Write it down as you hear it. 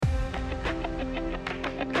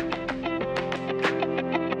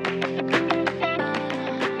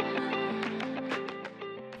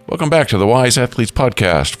Welcome back to the Wise Athletes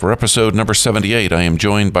Podcast. For episode number 78, I am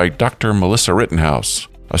joined by Dr. Melissa Rittenhouse,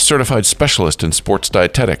 a certified specialist in sports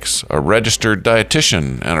dietetics, a registered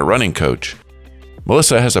dietitian, and a running coach.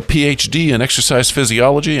 Melissa has a PhD in exercise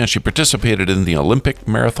physiology, and she participated in the Olympic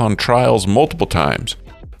marathon trials multiple times.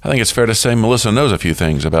 I think it's fair to say Melissa knows a few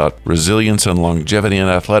things about resilience and longevity in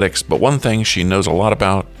athletics, but one thing she knows a lot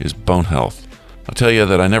about is bone health. I'll tell you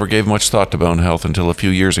that I never gave much thought to bone health until a few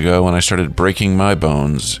years ago when I started breaking my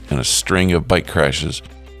bones in a string of bike crashes.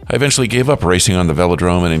 I eventually gave up racing on the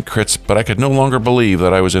velodrome and in crits, but I could no longer believe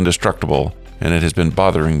that I was indestructible, and it has been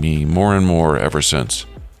bothering me more and more ever since.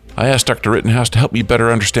 I asked Dr. Rittenhouse to help me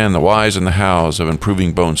better understand the whys and the hows of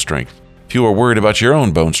improving bone strength. If you are worried about your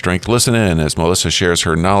own bone strength, listen in as Melissa shares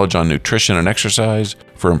her knowledge on nutrition and exercise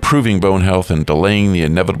for improving bone health and delaying the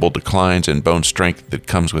inevitable declines in bone strength that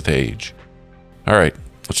comes with age. All right,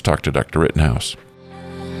 let's talk to Dr. Rittenhouse.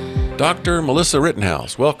 Dr. Melissa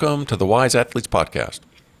Rittenhouse, welcome to the Wise Athletes Podcast.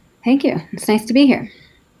 Thank you. It's nice to be here.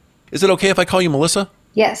 Is it okay if I call you Melissa?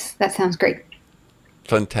 Yes, that sounds great.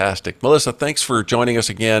 Fantastic. Melissa, thanks for joining us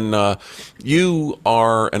again. You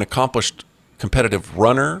are an accomplished competitive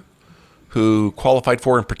runner who qualified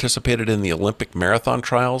for and participated in the Olympic marathon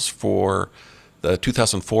trials for the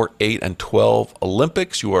 2004, 8, and 12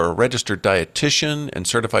 Olympics. You are a registered dietitian and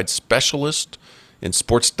certified specialist in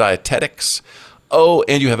sports dietetics. Oh,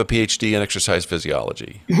 and you have a PhD in exercise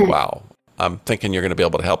physiology. Wow. I'm thinking you're going to be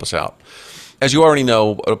able to help us out. As you already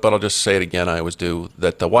know, but I'll just say it again, I always do,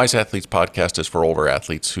 that the Wise Athletes Podcast is for older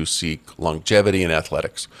athletes who seek longevity in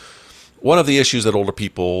athletics. One of the issues that older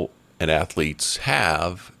people and athletes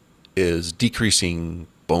have is decreasing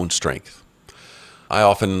bone strength. I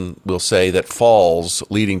often will say that falls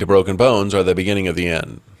leading to broken bones are the beginning of the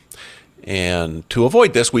end. And to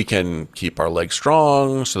avoid this, we can keep our legs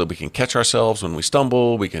strong so that we can catch ourselves when we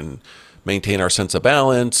stumble, we can maintain our sense of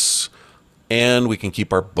balance, and we can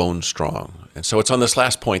keep our bones strong. And so it's on this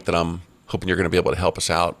last point that I'm hoping you're going to be able to help us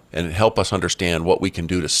out and help us understand what we can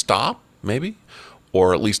do to stop, maybe,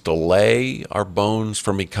 or at least delay our bones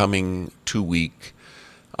from becoming too weak,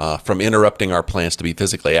 from interrupting our plans to be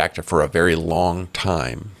physically active for a very long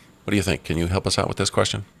time. What do you think? Can you help us out with this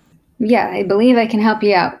question? Yeah, I believe I can help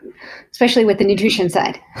you out, especially with the nutrition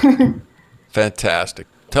side. Fantastic.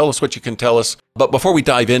 Tell us what you can tell us. But before we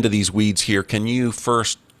dive into these weeds here, can you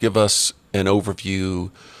first give us an overview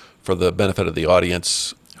for the benefit of the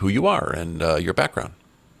audience, who you are and your background?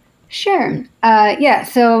 Sure.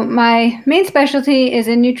 So my main specialty is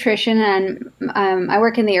in nutrition, and I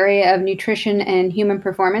work in the area of nutrition and human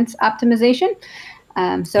performance optimization.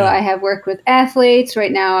 I have worked with athletes.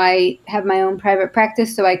 Right now I have my own private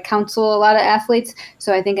practice, so I counsel a lot of athletes.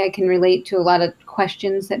 So I think I can relate to a lot of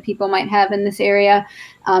questions that people might have in this area.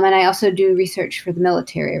 And I also do research for the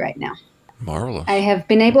military right now. Marvelous. I have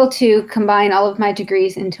been able to combine all of my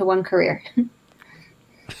degrees into one career.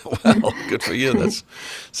 Well, good for you. That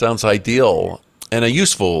sounds ideal, and a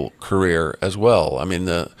useful career as well. I mean,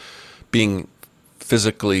 being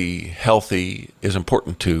physically healthy is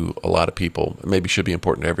important to a lot of people. Maybe should be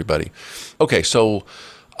important to everybody. Okay, so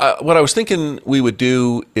what I was thinking we would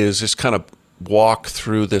do is just kind of walk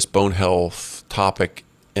through this bone health topic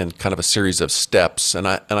in kind of a series of steps. And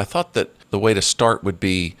I thought that the way to start would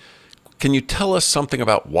be, can you tell us something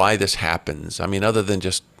about why this happens? I mean, other than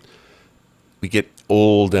just we get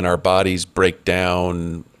old and our bodies break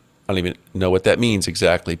down. I don't even know what that means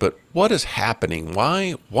exactly, but what is happening?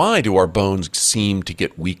 Why do our bones seem to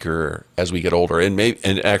get weaker as we get older, and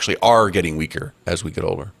actually are getting weaker as we get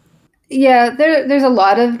older? Yeah, there's a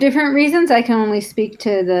lot of different reasons. I can only speak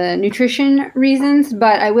to the nutrition reasons,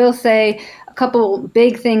 but I will say a couple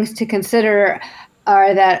big things to consider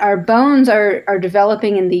are that our bones are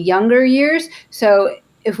developing in the younger years. So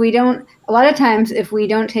if we don't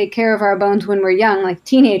take care of our bones when we're young, like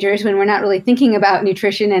teenagers, when we're not really thinking about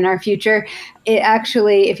nutrition and our future, it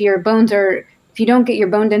actually, if you don't get your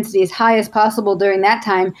bone density as high as possible during that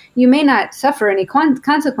time, you may not suffer any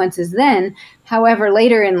consequences then. However,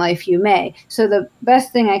 later in life, you may. So the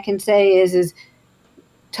best thing I can say is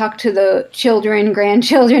talk to the children,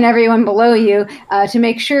 grandchildren, everyone below you, to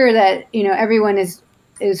make sure that everyone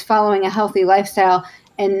is following a healthy lifestyle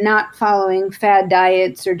and not following fad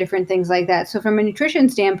diets or different things like that. So from a nutrition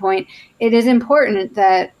standpoint, it is important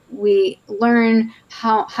that we learn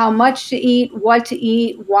how much to eat, what to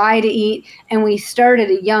eat, why to eat, and we start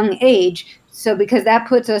at a young age. So because that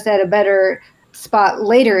puts us at a better spot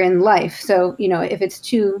later in life. So, if it's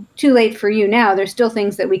too late for you now, there's still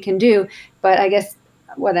things that we can do. But I guess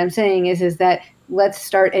what I'm saying is that let's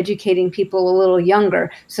start educating people a little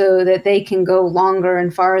younger so that they can go longer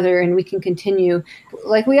and farther, and we can continue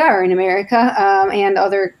like we are in America and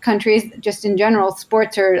other countries. Just in general,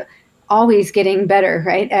 sports are always getting better,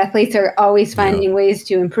 right? Athletes are always finding ways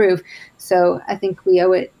to improve. So I think we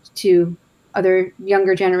owe it to other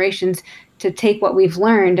younger generations to take what we've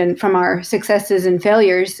learned and from our successes and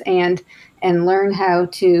failures and learn how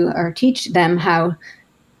to, or teach them how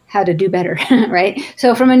to do better, right?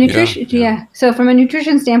 So from a nutrition, So from a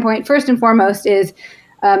nutrition standpoint, first and foremost is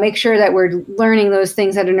make sure that we're learning those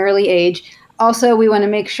things at an early age. Also, we want to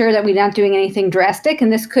make sure that we're not doing anything drastic,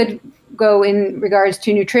 and this could go in regards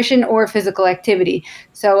to nutrition or physical activity.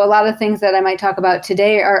 So a lot of things that I might talk about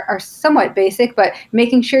today are somewhat basic, but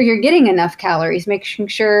making sure you're getting enough calories, making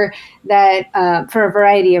sure that for a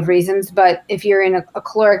variety of reasons, but if you're in a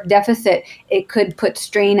caloric deficit, it could put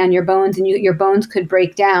strain on your bones and your bones could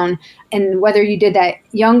break down. And whether you did that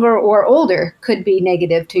younger or older could be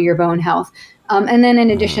negative to your bone health. And then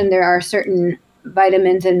in addition, there are certain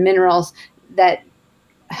vitamins and minerals that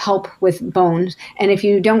help with bones. And if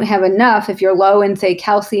you don't have enough, if you're low in, say,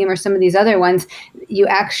 calcium or some of these other ones, you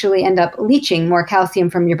actually end up leaching more calcium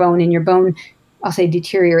from your bone, and your bone, I'll say,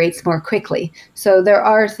 deteriorates more quickly. So there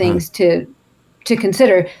are things to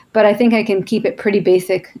consider, but I think I can keep it pretty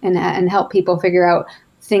basic and help people figure out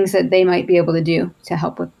things that they might be able to do to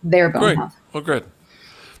help with their bone health. Well, good.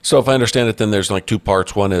 So if I understand it, then there's like two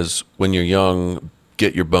parts. One is when you're young,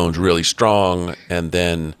 get your bones really strong, and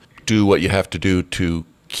then do what you have to do to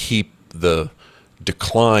keep the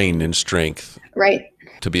decline in strength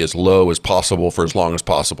to be as low as possible for as long as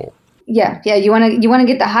possible. Yeah. You want to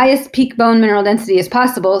get the highest peak bone mineral density as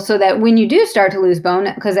possible, so that when you do start to lose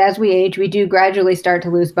bone, because as we age, we do gradually start to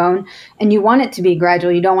lose bone, and you want it to be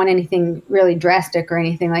gradual. You don't want anything really drastic or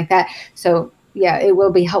anything like that. So yeah, it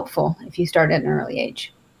will be helpful if you start at an early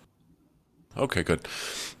age. Okay, good.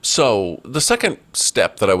 So the second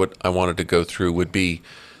step that I wanted to go through would be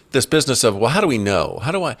this business of, well, how do we know?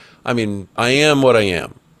 I mean, I am what I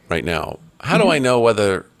am right now. How do I know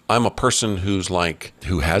whether I'm a person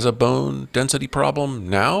who has a bone density problem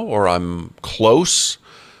now, or I'm close,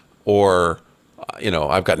 or,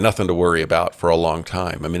 I've got nothing to worry about for a long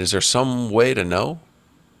time? I mean, is there some way to know?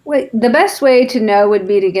 Well, the best way to know would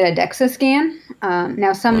be to get a DEXA scan.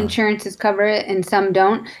 Now, some insurances cover it and some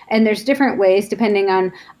don't. And there's different ways depending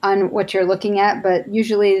on what you're looking at, but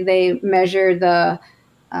usually they measure the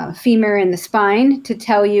femur and the spine to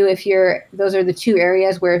tell you if those are the two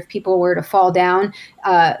areas where if people were to fall down,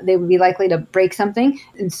 they would be likely to break something.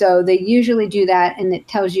 And so they usually do that, and it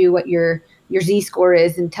tells you what your Z-score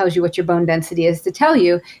is and tells you what your bone density is to tell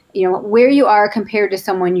you, where you are compared to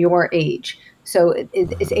someone your age. So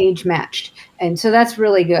it's age matched. And so that's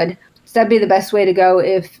really good. So that'd be the best way to go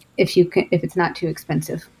if it's not too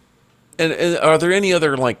expensive. And are there any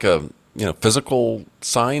other physical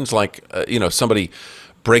signs, somebody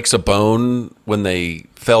breaks a bone when they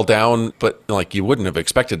fell down, but you wouldn't have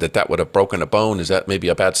expected that would have broken a bone? Is that maybe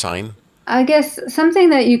a bad sign? I guess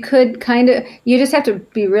something that you could you just have to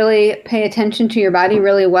pay attention to your body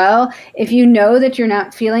really well. If you know that you're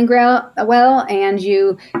not feeling well and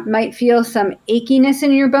you might feel some achiness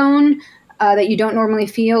in your bone that you don't normally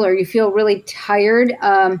feel, or you feel really tired,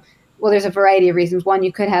 well, there's a variety of reasons. One,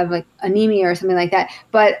 you could have anemia or something like that.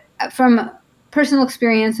 But from personal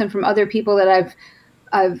experience and from other people that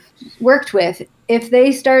I've worked with, if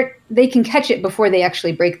they can catch it before they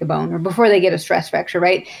actually break the bone or before they get a stress fracture,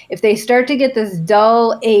 right? If they start to get this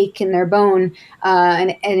dull ache in their bone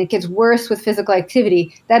and it gets worse with physical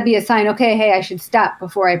activity, that'd be a sign, okay, hey, I should stop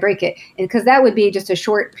before I break it. Because that would be just a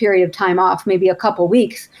short period of time off, maybe a couple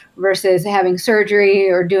weeks, versus having surgery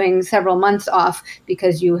or doing several months off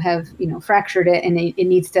because you have, fractured it and it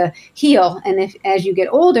needs to heal. And as you get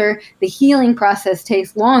older, the healing process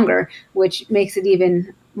takes longer, which makes it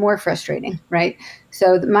even more frustrating, right?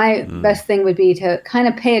 So my best thing would be to kind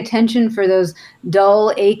of pay attention for those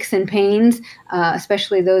dull aches and pains,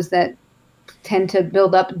 especially those that tend to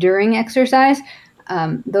build up during exercise.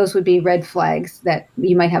 Those would be red flags that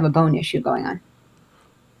you might have a bone issue going on.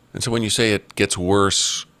 And so when you say it gets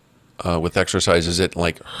worse with exercise, is it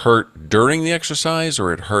hurt during the exercise,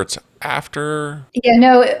 or it hurts after? Yeah,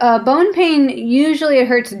 no, bone pain, usually it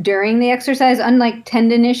hurts during the exercise, unlike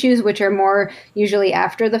tendon issues, which are more usually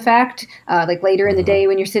after the fact, later in the day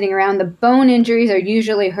when you're sitting around. The bone injuries are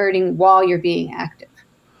usually hurting while you're being active.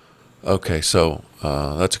 Okay, so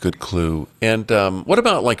that's a good clue. And what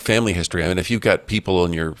about family history? I mean, if you've got people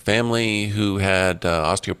in your family who had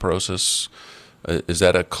osteoporosis, Is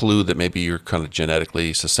that a clue that maybe you're kind of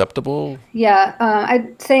genetically susceptible? Yeah,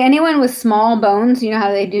 I'd say anyone with small bones, you know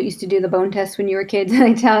how used to do the bone test when you were kids,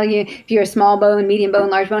 they tell you if you're a small bone, medium bone,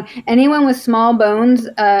 large bone. Anyone with small bones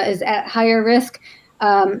is at higher risk.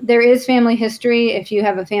 There is family history. If you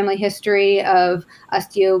have a family history of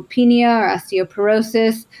osteopenia or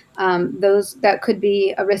osteoporosis, that could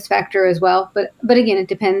be a risk factor as well. But again, it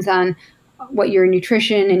depends on what your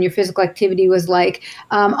nutrition and your physical activity was like.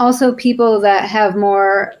 Also, people that have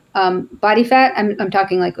more body fat, I'm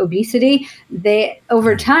talking like obesity,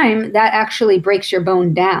 over time that actually breaks your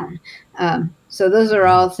bone down. So those are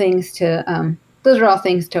all things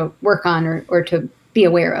to work on or to be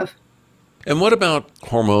aware of. And what about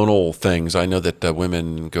hormonal things? I know that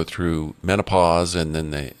women go through menopause and then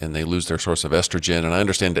they lose their source of estrogen, and I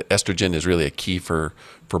understand that estrogen is really a key for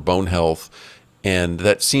bone health, and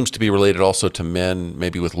that seems to be related also to men.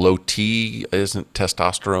 Maybe with low T, isn't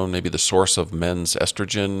testosterone maybe the source of men's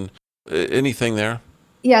estrogen? Anything there?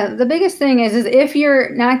 Yeah, the biggest thing is if you're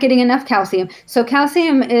not getting enough calcium. So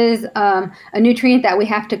calcium is a nutrient that we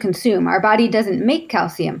have to consume. Our body doesn't make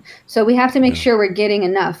calcium, so we have to make sure we're getting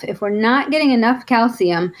enough. If we're not getting enough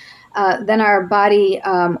calcium, then our body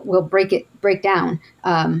will break down,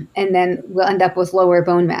 and then we'll end up with lower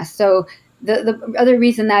bone mass. So the other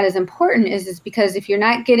reason that is important is because if you're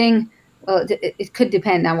not getting, well, it could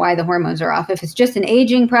depend on why the hormones are off. If it's just an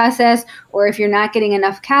aging process, or if you're not getting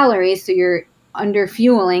enough calories, so you're under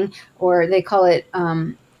fueling, or they call it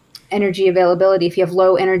energy availability. If you have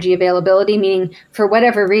low energy availability, meaning for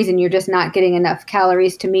whatever reason you're just not getting enough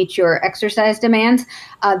calories to meet your exercise demands,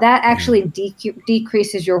 that actually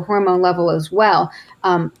decreases your hormone level as well.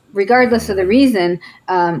 Regardless of the reason,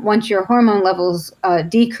 once your hormone levels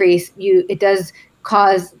decrease, it does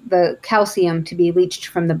cause the calcium to be leached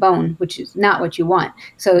from the bone, which is not what you want.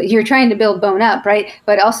 So you're trying to build bone up, right?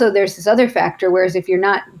 But also there's this other factor, whereas if you're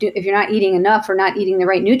not eating enough or not eating the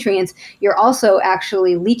right nutrients, you're also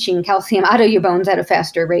actually leaching calcium out of your bones at a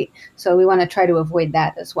faster rate. So we want to try to avoid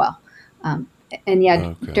that as well.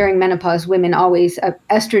 During menopause, women always,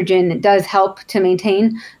 estrogen does help to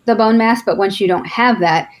maintain the bone mass, but once you don't have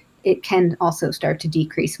that, it can also start to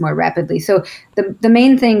decrease more rapidly. So the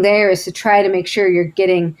main thing there is to try to make sure you're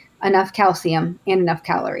getting enough calcium and enough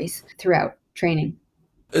calories throughout training.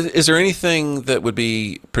 Is there anything that would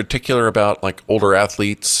be particular about like older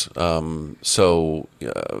athletes? When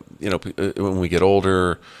we get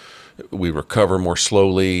older, we recover more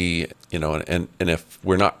slowly, and if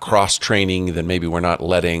we're not cross training, then maybe we're not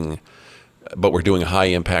but we're doing high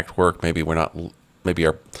impact work. Maybe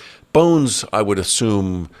our bones, I would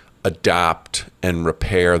assume, adapt and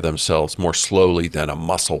repair themselves more slowly than a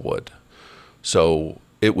muscle would. So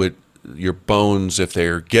your bones, if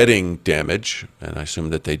they're getting damage, and I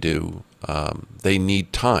assume that they do, they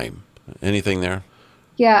need time. Anything there?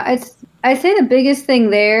 Yeah, I'd say the biggest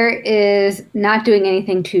thing there is not doing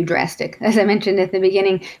anything too drastic. As I mentioned at the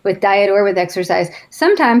beginning, with diet or with exercise,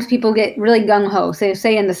 sometimes people get really gung-ho,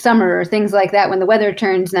 say in the summer or things like that, when the weather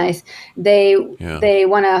turns nice, they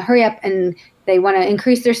want to hurry up and they want to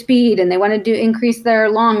increase their speed, and they want to increase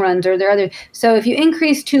their long runs or their other. So if you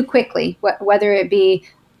increase too quickly, whether it be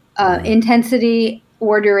intensity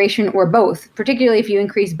or duration or both, particularly if you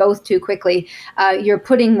increase both too quickly, you're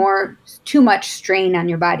putting too much strain on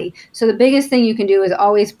your body. So the biggest thing you can do is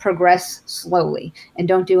always progress slowly and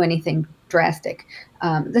don't do anything drastic.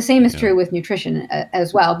 The same is true with nutrition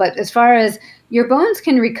as well. But as far as your bones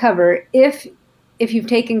can recover if you've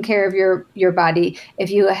taken care of your body,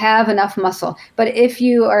 if you have enough muscle. But if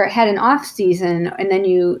you had an off season and then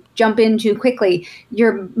you jump in too quickly,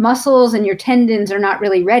 your muscles and your tendons are not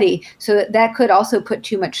really ready. So that could also put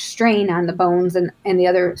too much strain on the bones and the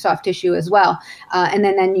other soft tissue as well. And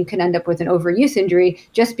then you can end up with an overuse injury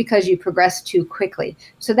just because you progress too quickly.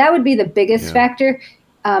 So that would be the biggest factor.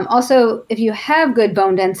 Also, if you have good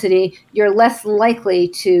bone density, you're less likely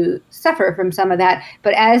to suffer from some of that.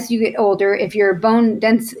 But as you get older, if your bone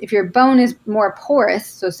is more porous,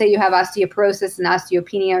 so say you have osteoporosis and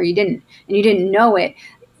osteopenia, or you didn't know it,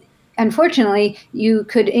 unfortunately, you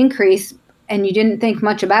could increase and you didn't think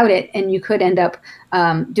much about it, and you could end up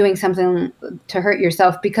doing something to hurt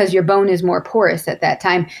yourself because your bone is more porous at that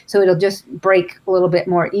time. So it'll just break a little bit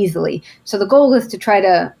more easily. So the goal is to try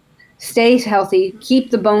to stay healthy, keep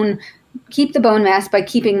the bone mass by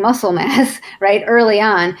keeping muscle mass, right, early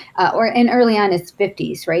on, and early on is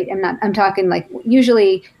 50s, right? I'm talking like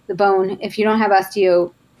usually the bone, if you don't have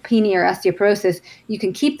osteopenia or osteoporosis, you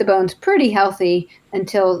can keep the bones pretty healthy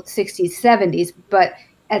until 60s, 70s, but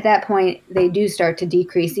at that point they do start to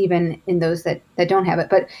decrease even in those that don't have it.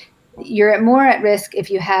 But you're more at risk if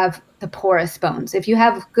you have the porous bones. If you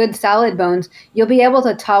have good solid bones, you'll be able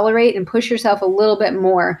to tolerate and push yourself a little bit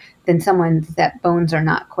more than someone that bones are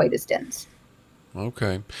not quite as dense.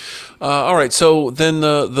 Okay. All right. So then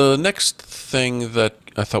the next thing that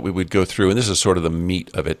I thought we would go through, and this is sort of the meat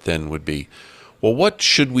of it then, would be, well, what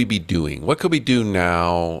should we be doing? What could we do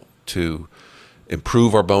now to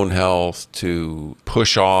improve our bone health, to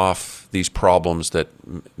push off these problems that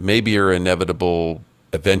maybe are inevitable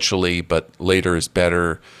eventually, but later is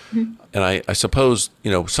better? Mm-hmm. And I suppose,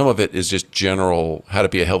 some of it is just general how to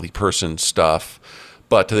be a healthy person stuff.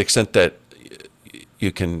 But to the extent that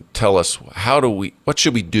you can tell us what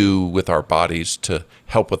should we do with our bodies to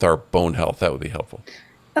help with our bone health, that would be helpful.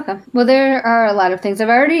 Okay. Well, there are a lot of things. I've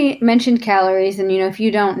already mentioned calories, and if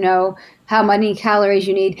you don't know how many calories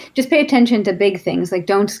you need, just pay attention to big things. Like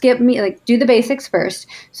don't skip do the basics first.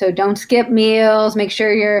 So don't skip meals. Make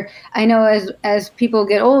sure I know as people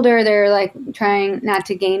get older, they're like trying not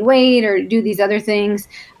to gain weight or do these other things.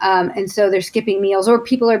 And so they're skipping meals, or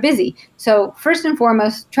people are busy. So first and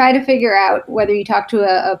foremost, try to figure out, whether you talk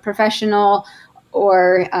to a professional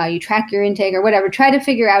or you track your intake or whatever, try to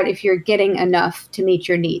figure out if you're getting enough to meet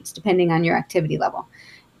your needs, depending on your activity level.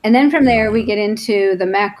 And then from there, we get into the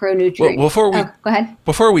macronutrients. Well, go ahead.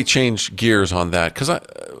 Before we change gears on that,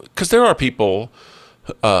 because there are people,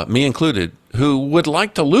 me included, who would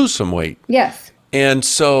like to lose some weight. Yes. And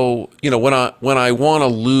so, when I want to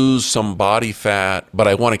lose some body fat, but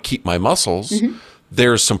I want to keep my muscles, mm-hmm.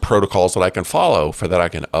 there's some protocols that I can follow for that. I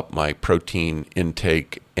can up my protein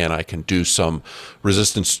intake, and I can do some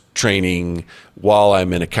resistance training while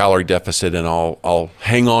I'm in a calorie deficit, and I'll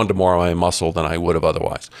hang on to more of my muscle than I would have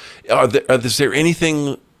otherwise. Is there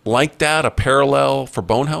anything like that, a parallel for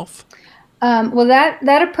bone health? Well,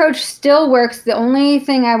 that approach still works. The only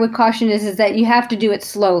thing I would caution is that you have to do it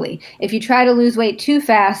slowly. If you try to lose weight too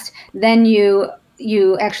fast, then you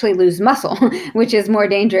actually lose muscle, which is more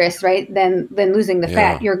dangerous, right, than losing the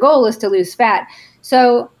fat. Your goal is to lose fat.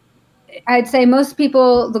 So I'd say most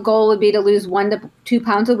people, the goal would be to lose 1 to 2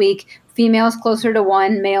 pounds a week. Females closer to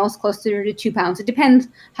 1, males closer to 2 pounds. It depends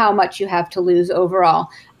how much you have to lose overall.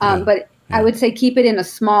 But I would say keep it in a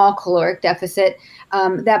small caloric deficit.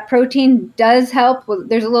 That protein does help. Well,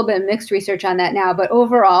 there's a little bit of mixed research on that now, but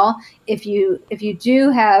overall, if you do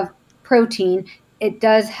have protein, it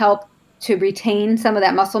does help to retain some of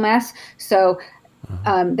that muscle mass, so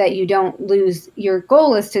that you don't lose. Your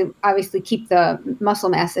goal is to obviously keep the muscle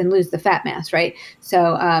mass and lose the fat mass, right?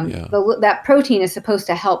 So that protein is supposed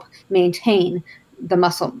to help maintain the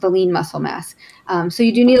lean muscle mass. So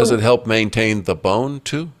you do need. Does it help maintain the bone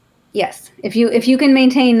too? Yes. If you can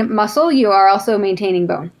maintain muscle, you are also maintaining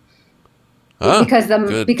bone. Because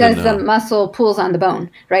the muscle pulls on the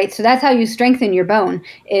bone, right? So that's how you strengthen your bone,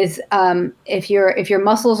 is if your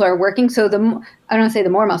muscles are working. So I don't want to say the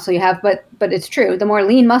more muscle you have, but it's true. The more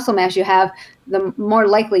lean muscle mass you have, the more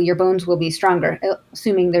likely your bones will be stronger,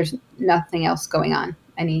 assuming there's nothing else going on,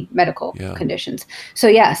 any medical conditions. So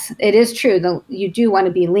yes, it is true. You do want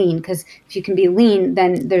to be lean, because if you can be lean,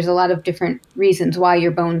 then there's a lot of different reasons why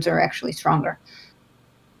your bones are actually stronger.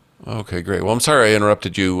 Okay, great. Well, I'm sorry I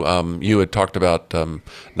interrupted you. You had talked about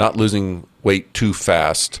not losing weight too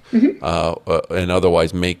fast, mm-hmm. And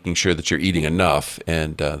otherwise making sure that you're eating enough,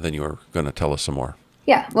 and then you were going to tell us some more.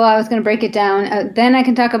 Yeah, well, I was going to break it down. Then I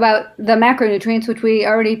can talk about the macronutrients, which we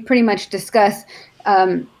already pretty much discussed.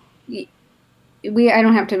 I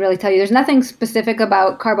don't have to really tell you. There's nothing specific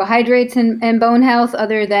about carbohydrates and bone health,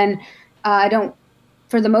 other than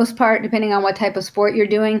for the most part, depending on what type of sport you're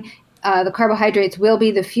doing, the carbohydrates will be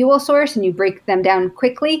the fuel source, and you break them down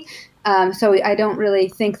quickly. So I don't really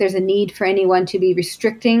think there's a need for anyone to be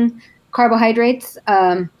restricting carbohydrates.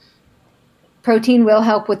 Protein will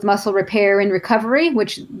help with muscle repair and recovery,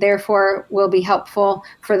 which therefore will be helpful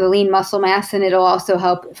for the lean muscle mass, and it'll also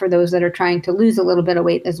help for those that are trying to lose a little bit of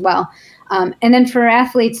weight as well. And then for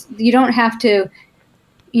athletes, you don't have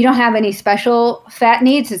any special fat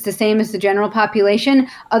needs. It's the same as the general population,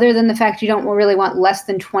 other than the fact you don't really want less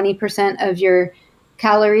than 20% of your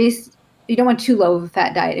calories. You don't want too low of a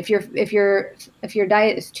fat diet. If your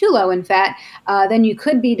diet is too low in fat, then you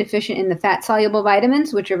could be deficient in the fat soluble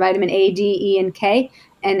vitamins, which are vitamin A, D, E, and K,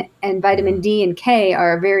 and vitamin D and K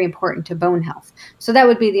are very important to bone health. So that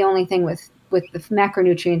would be the only thing with the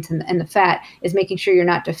macronutrients and the fat, is making sure you're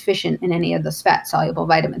not deficient in any of those fat soluble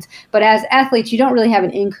vitamins. But as athletes, you don't really have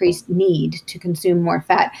an increased need to consume more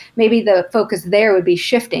fat. Maybe the focus there would be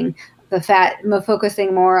shifting the fat,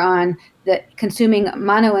 focusing more on the consuming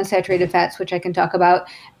monounsaturated fats, which I can talk about,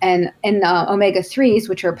 and omega-3s,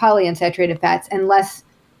 which are polyunsaturated fats, and less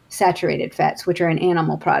saturated fats, which are in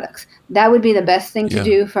animal products. That would be the best thing to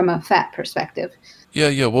do from a fat perspective.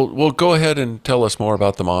 Yeah. Well, go ahead and tell us more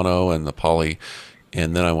about the mono and the poly,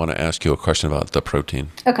 and then I want to ask you a question about the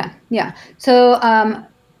protein. Okay. Yeah. So,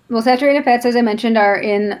 saturated fats, as I mentioned, are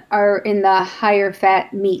in the higher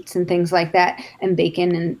fat meats and things like that, and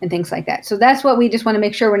bacon and things like that. So that's what we just want to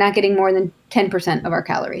make sure we're not getting more than 10% of our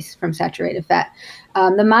calories from saturated fat.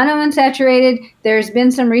 The monounsaturated, there's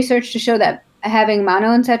been some research to show that having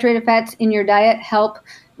monounsaturated fats in your diet help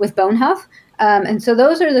with bone health. And so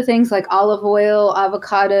those are the things like olive oil,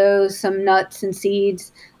 avocados, some nuts and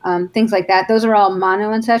seeds, things like that. Those are all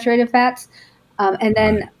monounsaturated fats. And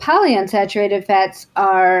then polyunsaturated fats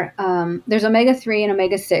are, there's omega-3 and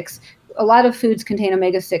omega-6. A lot of foods contain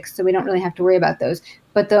omega-6, so we don't really have to worry about those.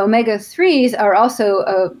 But the omega-3s are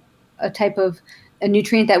also a type of a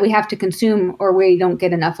nutrient that we have to consume or we don't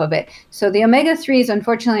get enough of it. So the omega-3s,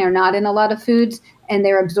 unfortunately, are not in a lot of foods, and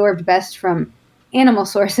they're absorbed best from animal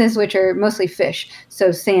sources, which are mostly fish,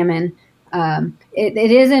 so salmon.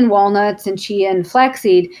 It is in walnuts and chia and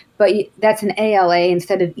flaxseed, but that's an ALA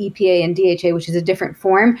instead of EPA and DHA, which is a different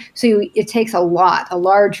form. So it takes a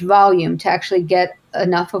large volume to actually get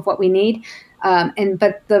enough of what we need.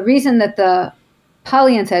 But the reason that the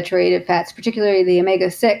polyunsaturated fats, particularly the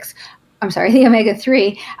the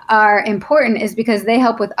omega-3, are important is because they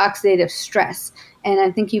help with oxidative stress. And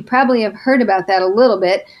I think you probably have heard about that a little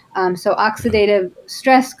bit. So oxidative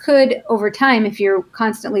stress could, over time, if you're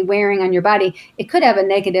constantly wearing on your body, it could have a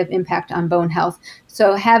negative impact on bone health.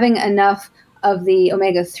 So having enough of the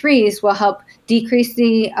omega-3s will help decrease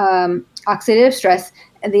the oxidative stress.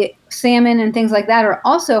 The salmon and things like that are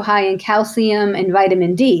also high in calcium and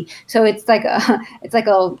vitamin D. So it's like a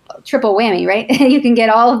triple whammy, right? You can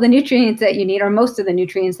get all of the nutrients that you need, or most of the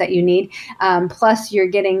nutrients that you need, plus you're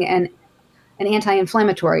getting an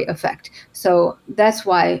anti-inflammatory effect. So that's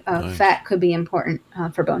why fat could be important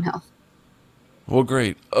for bone health. Well,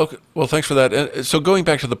 great. Okay. Well, thanks for that. So going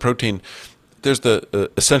back to the protein, there's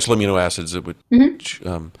the essential amino acids that which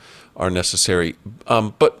are necessary.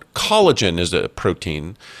 But collagen is a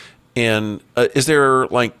protein. And is there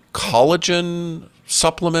like collagen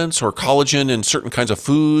supplements or collagen in certain kinds of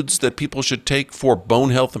foods that people should take for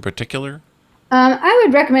bone health in particular? I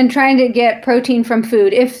would recommend trying to get protein from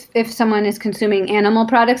food if someone is consuming animal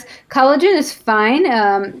products. Collagen is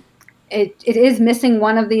fine. It is missing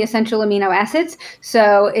one of the essential amino acids,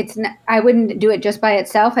 so I wouldn't do it just by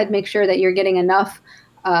itself. I'd make sure that you're getting enough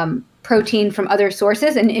protein from other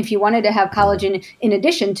sources, and if you wanted to have collagen in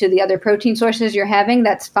addition to the other protein sources you're having,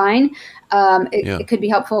 that's fine. It could be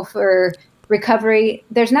helpful for recovery.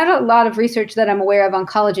 There's not a lot of research that I'm aware of on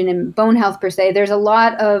collagen and bone health per se. There's a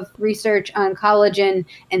lot of research on collagen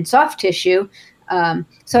and soft tissue.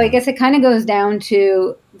 So I guess it kind of goes down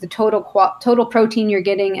to the total protein you're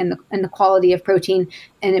getting and the quality of protein.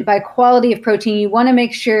 And by quality of protein, you want to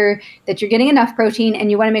make sure that you're getting enough protein,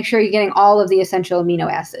 and you want to make sure you're getting all of the essential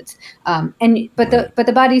amino acids. But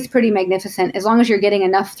the body's pretty magnificent. As long as you're getting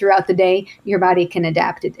enough throughout the day, your body can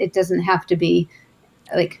adapt. It doesn't have to be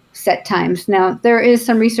like set times. Now, there is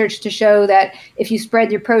some research to show that if you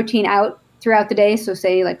spread your protein out throughout the day, so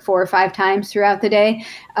say like 4 or 5 times throughout the day,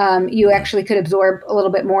 you actually could absorb a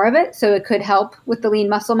little bit more of it. So it could help with the lean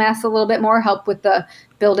muscle mass a little bit more, help with the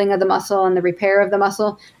building of the muscle and the repair of the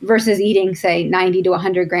muscle, versus eating, say, 90 to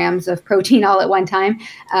 100 grams of protein all at one time.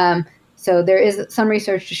 So there is some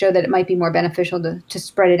research to show that it might be more beneficial to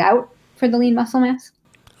spread it out for the lean muscle mass.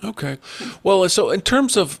 Okay. Well, so in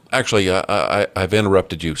terms of, actually, I've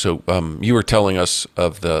interrupted you. So you were telling us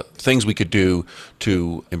of the things we could do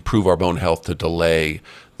to improve our bone health to delay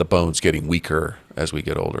the bones getting weaker as we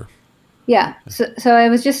get older. Yeah. So I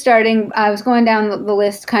was just starting, I was going down the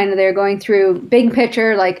list kind of there, going through big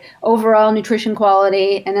picture, like overall nutrition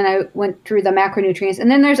quality. And then I went through the macronutrients. And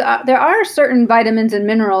then there are certain vitamins and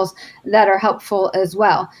minerals that are helpful as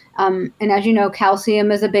well. And as you know,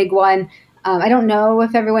 calcium is a big one. I don't know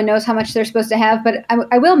if everyone knows how much they're supposed to have, but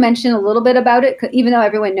I will mention a little bit about it, even though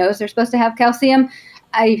everyone knows they're supposed to have calcium.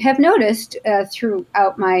 I have noticed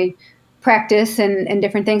throughout my practice and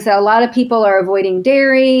different things that a lot of people are avoiding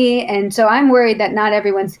dairy. And so I'm worried that not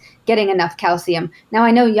everyone's getting enough calcium. Now, I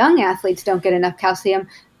know young athletes don't get enough calcium,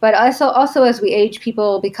 but also as we age,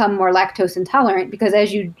 people become more lactose intolerant, because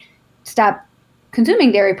as you stop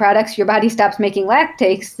consuming dairy products, your body stops making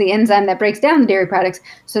lactase, the enzyme that breaks down the dairy products.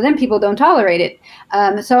 So then people don't tolerate it.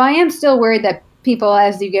 So I am still worried that people,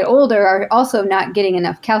 as you get older, are also not getting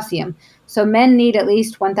enough calcium. So men need at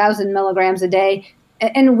least 1,000 milligrams a day,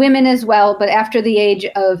 and women as well. But after the age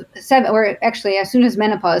of 7, or actually as soon as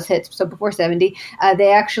menopause hits, so before 70,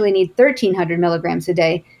 they actually need 1,300 milligrams a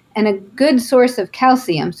day. And a good source of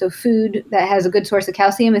calcium, so food that has a good source of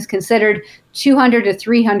calcium, is considered 200 to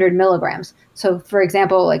 300 milligrams. So, for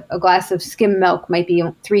example, like a glass of skim milk might be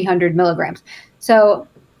 300 milligrams. So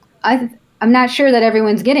I'm not sure that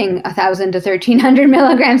everyone's getting 1,000 to 1,300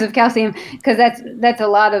 milligrams of calcium, because that's a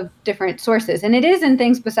lot of different sources, and it is in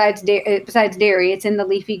things besides dairy. It's in the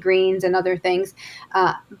leafy greens and other things,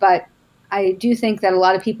 but I do think that a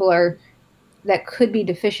lot of people that could be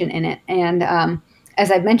deficient in it, and as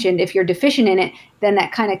I've mentioned, if you're deficient in it, then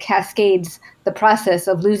that kind of cascades the process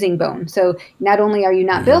of losing bone. So not only are you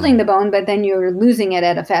not building the bone, but then you're losing it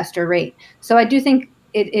at a faster rate. So I do think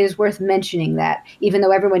it is worth mentioning that, even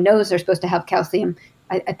though everyone knows they're supposed to have calcium,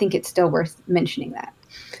 I think it's still worth mentioning that.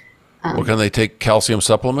 Well, can they take calcium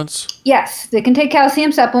supplements? Yes, they can take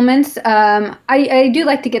calcium supplements. I do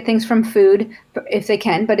like to get things from food if they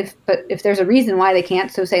can, but if there's a reason why they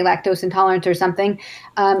can't, so say lactose intolerance or something,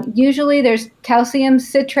 usually there's calcium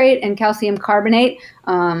citrate and calcium carbonate.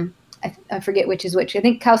 I forget which is which. I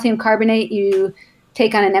think calcium carbonate you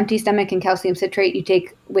take on an empty stomach, and calcium citrate you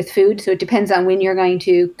take with food. So it depends on when you're going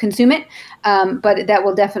to consume it, but that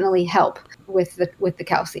will definitely help with the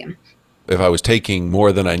calcium. If I was taking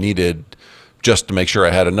more than I needed just to make sure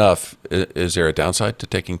I had enough, is there a downside to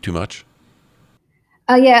taking too much?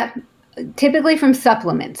 Yeah, typically from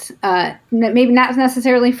supplements. Maybe not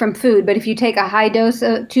necessarily from food, but if you take a high dose,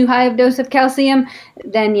 too high of dose of calcium,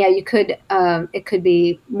 then yeah, you could. It could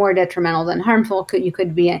be more detrimental than harmful. You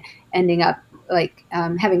could be ending up like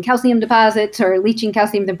having calcium deposits or leaching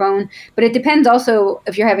calcium to bone. But it depends also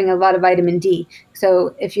if you're having a lot of vitamin D.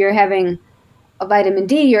 So if you're having a vitamin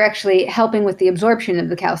D, you're actually helping with the absorption of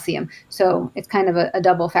the calcium. So it's kind of a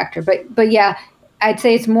double factor. But yeah, I'd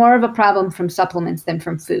say it's more of a problem from supplements than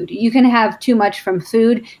from food. You can have too much from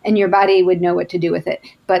food and your body would know what to do with it.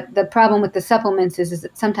 But the problem with the supplements is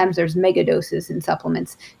that sometimes there's mega doses in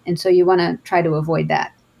supplements. And so you want to try to avoid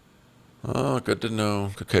that. Oh, good to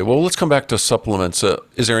know. Okay, well, let's come back to supplements.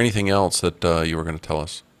 Is there anything else that you were going to tell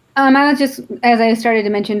us? I was just, as I started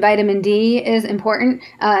to mention, vitamin D is important,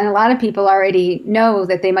 and a lot of people already know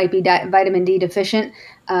that they might be vitamin D deficient.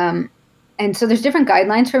 And so there's different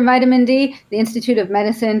guidelines for vitamin D. The Institute of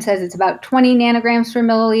Medicine says it's about 20 nanograms per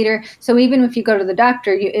milliliter. So even if you go to the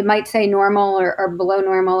doctor, it might say normal or below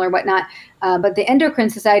normal or whatnot. But the Endocrine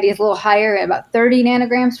Society is a little higher at about 30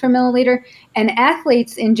 nanograms per milliliter. And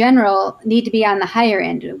athletes in general need to be on the higher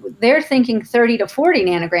end. They're thinking 30 to 40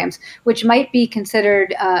 nanograms, which might be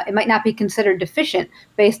considered, it might not be considered deficient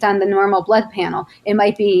based on the normal blood panel. It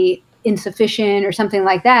might be insufficient or something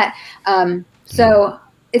like that. So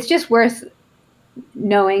it's just worth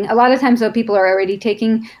knowing. A lot of times, though, people are already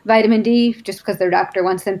taking vitamin D just because their doctor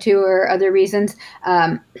wants them to or other reasons.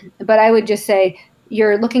 But I would just say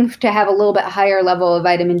you're looking to have a little bit higher level of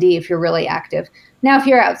vitamin D if you're really active. Now, if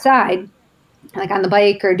you're outside, like on the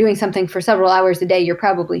bike or doing something for several hours a day, you're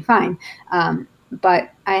probably fine.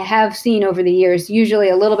 But I have seen over the years, usually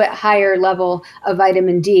a little bit higher level of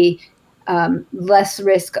vitamin D, less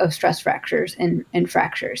risk of stress fractures and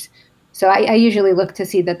fractures. So I usually look to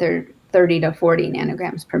see that they're 30 to 40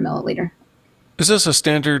 nanograms per milliliter. Is this a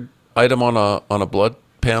standard item on a blood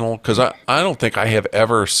panel? Because I don't think I have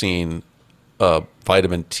ever seen a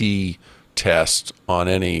vitamin T test on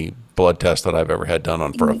any blood test that I've ever had done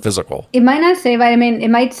on for a physical. It might not say vitamin. It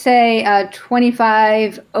might say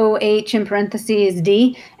 25 OH in parentheses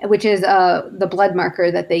D, which is the blood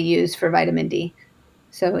marker that they use for vitamin D.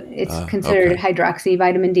 So it's considered hydroxy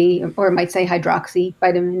vitamin D, or it might say hydroxy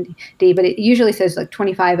vitamin D, but it usually says like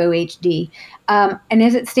 25 OHD. And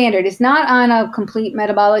is it standard? It's not on a complete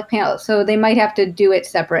metabolic panel, so they might have to do it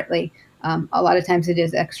separately. A lot of times it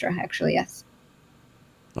is extra, actually, yes.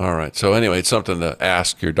 All right. So anyway, it's something to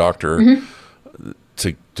ask your doctor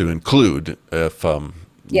to include if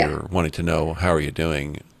you're wanting to know how are you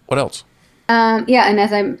doing. What else? And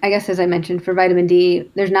I guess as I mentioned, for vitamin D,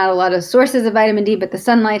 there's not a lot of sources of vitamin D, but the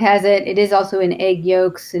sunlight has it. It is also in egg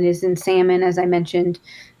yolks and is in salmon, as I mentioned.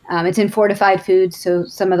 It's in fortified foods, so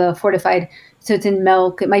some of the fortified, so it's in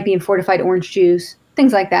milk. It might be in fortified orange juice,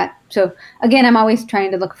 things like that. So again, I'm always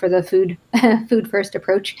trying to look for the food first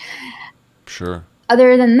approach. Sure.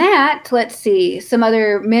 Other than that, let's see some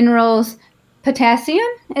other minerals. Potassium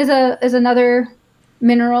is another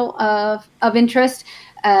mineral of interest.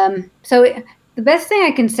 The best thing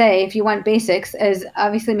I can say, if you want basics, is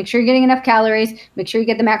obviously make sure you're getting enough calories, make sure you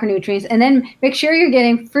get the macronutrients, and then make sure you're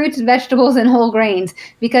getting fruits, vegetables, and whole grains,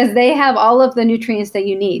 because they have all of the nutrients that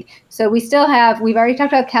you need. So we've already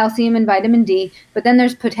talked about calcium and vitamin D, but then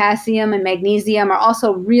there's potassium and magnesium are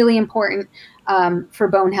also really important for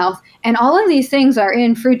bone health. And all of these things are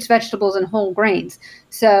in fruits, vegetables, and whole grains.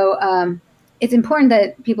 So it's important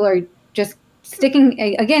that people are just sticking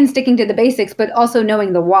to the basics, but also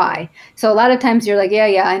knowing the why. So a lot of times you're like,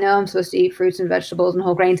 yeah, I know I'm supposed to eat fruits and vegetables and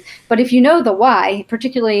whole grains, but if you know the why,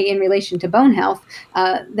 particularly in relation to bone health,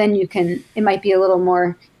 then it might be a little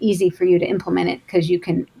more easy for you to implement it because you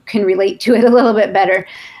can relate to it a little bit better.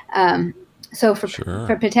 So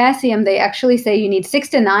for potassium, they actually say you need 6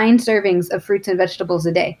 to 9 servings of fruits and vegetables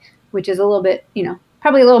a day, which is a little bit,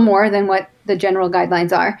 probably a little more than what the general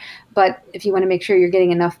guidelines are. But if you want to make sure you're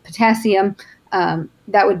getting enough potassium,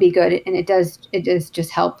 that would be good. And it does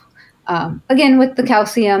just help, again, with the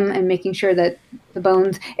calcium and making sure that the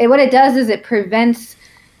bones, what it does is it prevents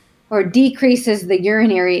or decreases the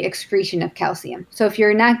urinary excretion of calcium. So if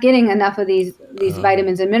you're not getting enough of these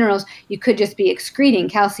vitamins and minerals, you could just be excreting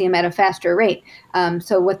calcium at a faster rate.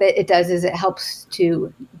 So what it does is it helps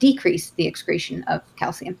to decrease the excretion of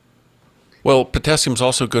calcium. Well, potassium is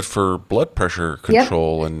also good for blood pressure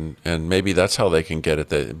control, yep. and maybe that's how they can get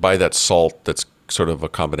it. Buy that salt that's sort of a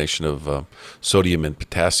combination of sodium and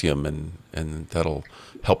potassium, and that'll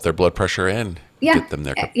help their blood pressure and get them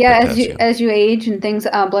their potassium. As you age and things,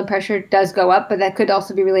 blood pressure does go up, but that could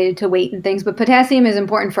also be related to weight and things. But potassium is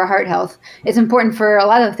important for heart health. It's important for a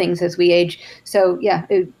lot of things as we age. So yeah,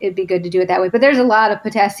 it'd be good to do it that way. But there's a lot of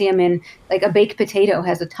potassium in, like a baked potato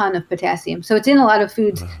has a ton of potassium. So it's in a lot of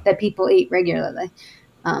foods that people eat regularly.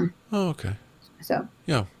 Okay. So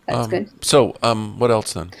yeah, that's good. So what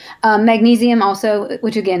else then? Magnesium also,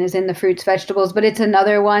 which again is in the fruits, vegetables, but it's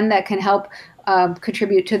another one that can help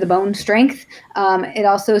contribute to the bone strength. It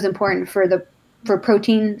also is important for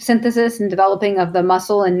protein synthesis and developing of the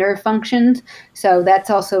muscle and nerve functions. So that's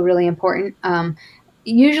also really important.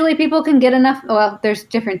 Usually people can get enough, well, there's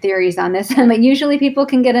different theories on this, but usually people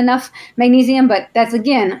can get enough magnesium, but that's,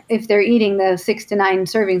 again, if they're eating the 6 to 9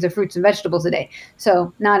 servings of fruits and vegetables a day.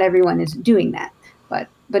 So not everyone is doing that,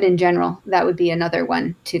 but in general, that would be another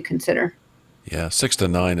one to consider. Yeah, 6 to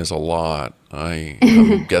 9 is a lot.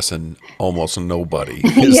 I'm guessing almost nobody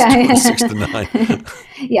is doing 6 to 9.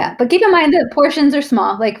 Yeah, but keep in mind that portions are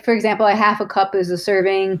small. Like, for example, a half a cup is a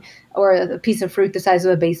serving, or a piece of fruit the size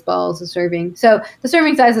of a baseball is a serving. So the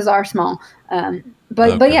serving sizes are small.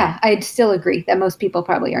 But yeah, I'd still agree that most people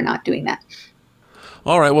probably are not doing that.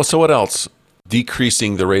 All right, well, so what else?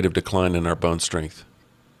 Decreasing the rate of decline in our bone strength.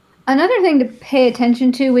 Another thing to pay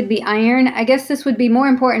attention to would be iron. I guess this would be more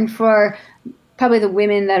important for probably the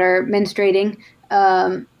women that are menstruating.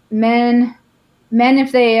 Men,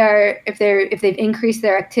 if they've increased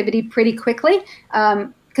their activity pretty quickly,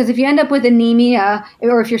 because if you end up with anemia,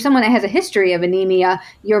 or if you're someone that has a history of anemia,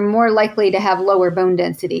 you're more likely to have lower bone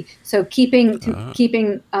density. So keeping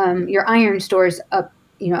your iron stores up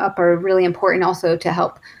are really important also to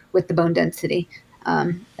help with the bone density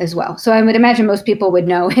as well. So I would imagine most people would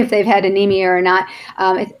know if they've had anemia or not.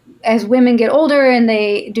 As women get older and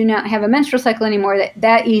they do not have a menstrual cycle anymore,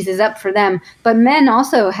 that eases up for them. But men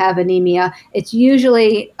also have anemia. It's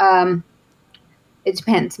usually, it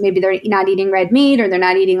depends. Maybe they're not eating red meat, or they're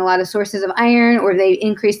not eating a lot of sources of iron, or they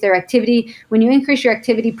increase their activity. When you increase your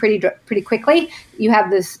activity pretty quickly, you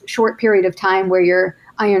have this short period of time where your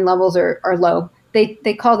iron levels are low.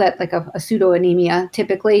 They call that like a pseudoanemia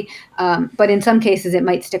typically, but in some cases it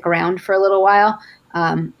might stick around for a little while.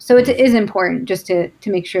 So it is important just to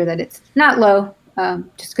make sure that it's not low,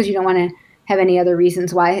 just because you don't want to have any other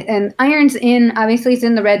reasons why. And iron's obviously it's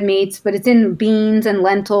in the red meats, but it's in beans and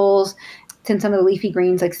lentils. It's in some of the leafy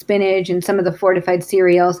greens like spinach and some of the fortified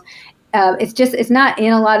cereals. It's not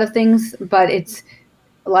in a lot of things, but it's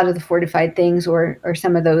a lot of the fortified things or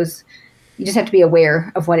some of those. You just have to be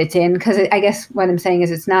aware of what it's in, because I guess what I'm saying is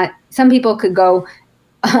it's not, some people could go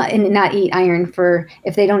and not eat iron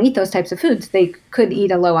if they don't eat those types of foods. They could eat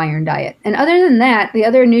a low iron diet. And other than that, the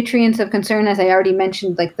other nutrients of concern, as I already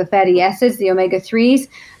mentioned, like the fatty acids, the omega-3s,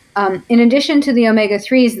 in addition to the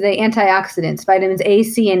omega-3s, the antioxidants, vitamins A,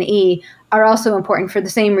 C, and E, are also important for the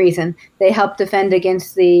same reason. They help defend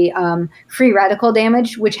against the free radical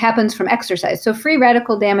damage, which happens from exercise. So free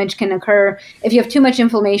radical damage can occur if you have too much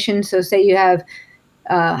inflammation. So say you have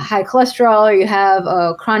high cholesterol, or you have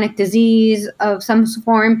a chronic disease of some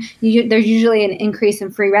form, there's usually an increase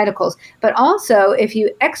in free radicals. But also, if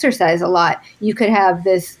you exercise a lot, you could have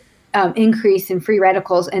this increase in free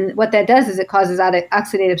radicals. And what that does is it causes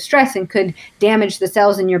oxidative stress and could damage the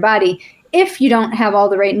cells in your body if you don't have all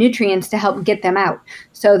the right nutrients to help get them out.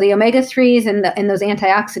 So the omega-3s and those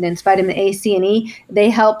antioxidants, vitamin A, C, and E, they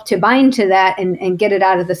help to bind to that and get it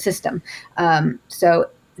out of the system. So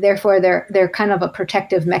therefore, they're kind of a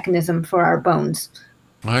protective mechanism for our bones.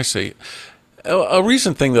 I see. A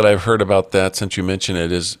recent thing that I've heard about that, since you mention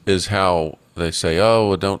it, is how they say,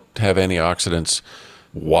 oh, don't have antioxidants.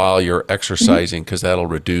 while you're exercising, because that'll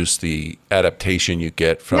reduce the adaptation you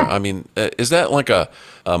get from, Yeah. I mean, is that like a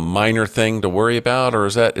minor thing to worry about, or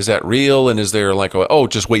is that real? And is there like,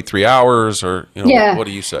 just wait 3 hours, or, Yeah. what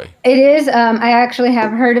do you say? It is. I actually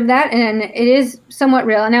have heard of that, and it is somewhat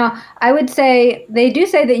real. Now, I would say they do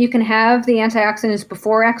say that you can have the antioxidants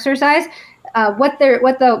before exercise. What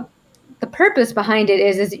the purpose behind it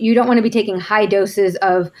is you don't want to be taking high doses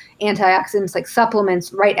of antioxidants like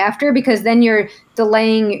supplements right after, because then you're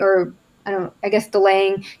delaying, or I guess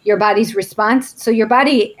delaying your body's response. So your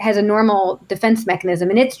body has a normal defense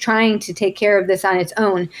mechanism, and it's trying to take care of this on its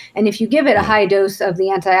own. And if you give it a high dose of the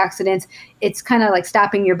antioxidants, it's kind of like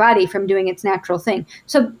stopping your body from doing its natural thing.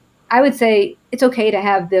 So I would say it's okay to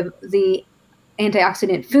have the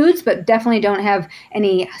antioxidant foods, but definitely don't have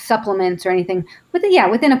any supplements or anything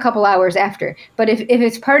within a couple hours after. But if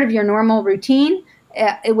it's part of your normal routine,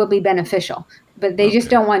 it will be beneficial. But they just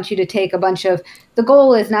don't want you to take the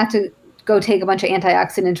goal is not to go take a bunch of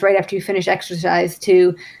antioxidants right after you finish exercise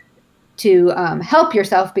to help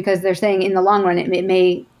yourself, because they're saying in the long run it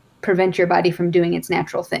may prevent your body from doing its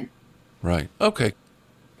natural thing. Right. Okay.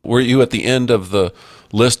 Were you at the end of the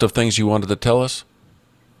list of things you wanted to tell us?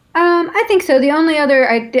 I think so. The only other,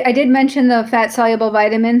 I did mention the fat soluble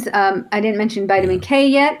vitamins. I didn't mention vitamin K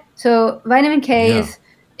yet. So vitamin K is,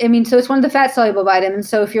 so it's one of the fat soluble vitamins.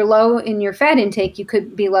 So if you're low in your fat intake, you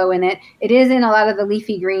could be low in it. It is in a lot of the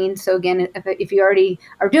leafy greens. So again, if you already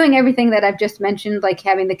are doing everything that I've just mentioned, like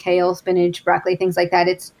having the kale, spinach, broccoli, things like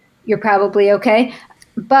that, you're probably okay.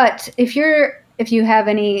 But if you have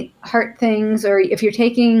any heart things, or if you're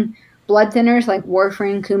taking blood thinners like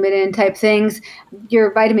warfarin, Coumadin type things,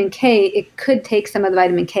 your vitamin K, it could take some of the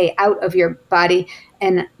vitamin K out of your body,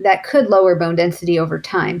 and that could lower bone density over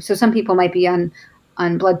time. So some people might be on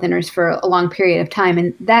blood thinners for a long period of time,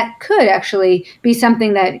 and that could actually be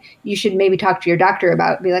something that you should maybe talk to your doctor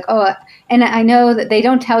about. Be like, and I know that they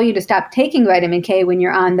don't tell you to stop taking vitamin K when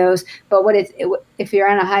you're on those, but if you're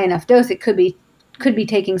on a high enough dose, it could be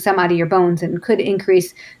taking some out of your bones and could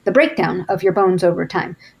increase the breakdown of your bones over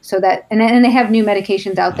time. So that, and they have new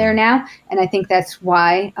medications out there now, and I think that's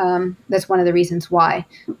why, that's one of the reasons why.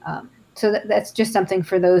 So that's just something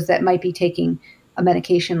for those that might be taking a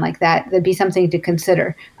medication like that. That'd be something to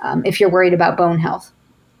consider if you're worried about bone health.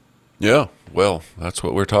 Yeah, well, that's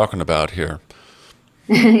what we're talking about here.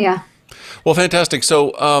 Yeah. Well, fantastic.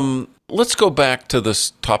 So let's go back to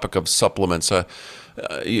this topic of supplements.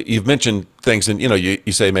 You've mentioned things, and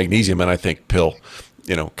you say magnesium, and I think pill.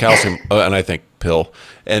 Calcium, and I think pill.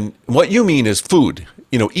 And what you mean is food.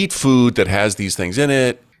 Eat food that has these things in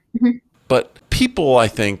it. Mm-hmm. But people, I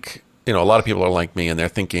think, a lot of people are like me, and they're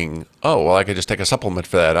thinking, oh, well, I could just take a supplement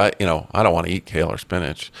for that. I don't want to eat kale or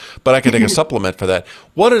spinach, but I could take a supplement for that.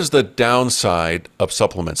 What is the downside of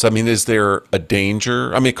supplements? I mean, is there a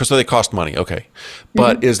danger? I mean, because they cost money, okay.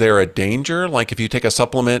 But is there a danger? Like if you take a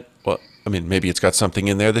supplement, well, I mean, maybe it's got something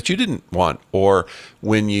in there that you didn't want, or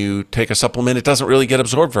when you take a supplement, it doesn't really get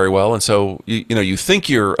absorbed very well, and so you think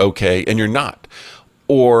you're okay and you're not,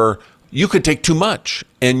 or you could take too much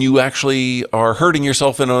and you actually are hurting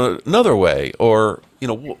yourself in another way, or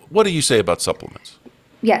what do you say about supplements?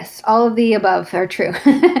 Yes, all of the above are true.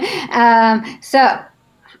 So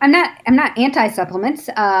I'm not anti-supplements.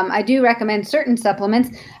 I do recommend certain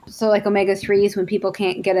supplements, so like omega-3s when people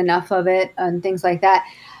can't get enough of it and things like that.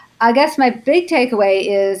 I guess my big takeaway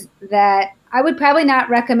is that I would probably not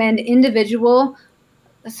recommend individual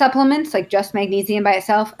supplements like just magnesium by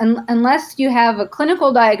itself unless you have a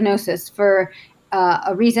clinical diagnosis for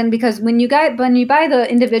a reason, because when you buy the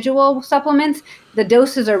individual supplements, the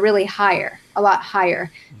doses are really a lot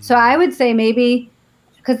higher. So I would say maybe,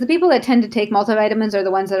 because the people that tend to take multivitamins are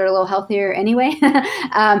the ones that are a little healthier anyway.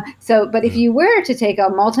 But if you were to take a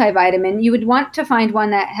multivitamin, you would want to find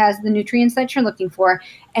one that has the nutrients that you're looking for,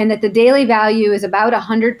 and that the daily value is about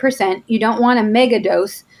 100%. You don't want a mega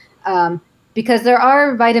dose, because there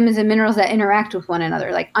are vitamins and minerals that interact with one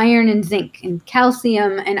another, like iron and zinc, and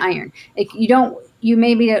calcium and iron. You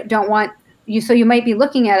maybe don't want. So you might be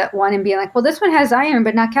looking at one and being like, well, this one has iron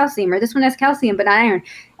but not calcium, or this one has calcium but not iron,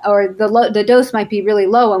 or the dose might be really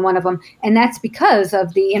low on one of them, and that's because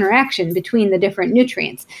of the interaction between the different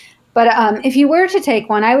nutrients. But if you were to take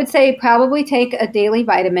one, I would say probably take a daily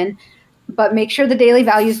vitamin, but make sure the daily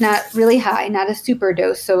value is not really high, not a super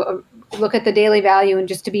dose. So look at the daily value and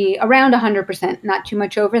just to be around 100%, not too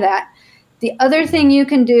much over that. The other thing you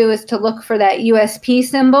can do is to look for that USP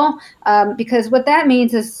symbol, because what that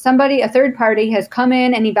means is a third party has come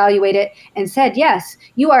in and evaluated it and said, yes,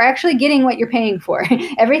 you are actually getting what you're paying for.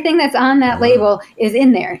 Everything that's on that label is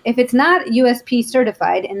in there. If it's not USP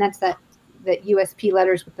certified, and that's that USP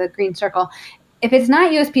letters with the green circle, if it's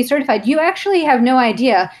not USP certified, you actually have no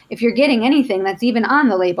idea if you're getting anything that's even on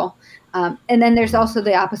the label. And then there's also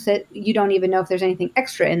the opposite. You don't even know if there's anything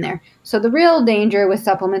extra in there. So the real danger with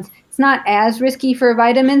supplements, it's not as risky for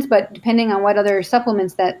vitamins, but depending on what other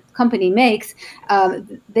supplements that company makes,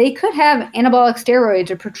 they could have anabolic steroids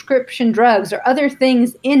or prescription drugs or other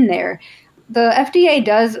things in there. The FDA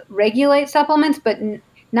does regulate supplements, but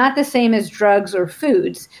not the same as drugs or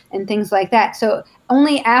foods and things like that. So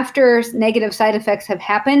only after negative side effects have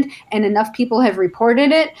happened and enough people have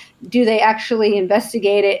reported it, do they actually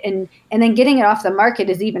investigate it, and then getting it off the market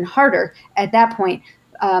is even harder at that point.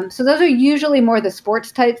 So those are usually more the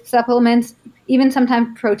sports type supplements, even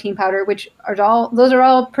sometimes protein powder, which are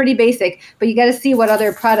all pretty basic, but you got to see what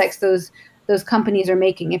other products those companies are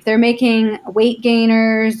making. If they're making weight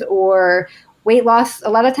gainers or weight loss, a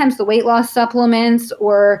lot of times the weight loss supplements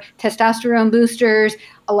or testosterone boosters,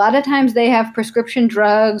 a lot of times they have prescription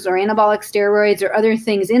drugs or anabolic steroids or other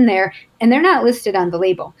things in there, and they're not listed on the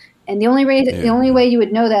label. And the only way you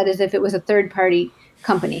would know that is if it was a third-party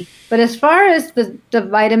company. But as far as the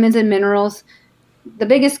vitamins and minerals, the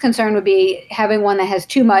biggest concern would be having one that has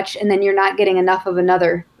too much, and then you're not getting enough of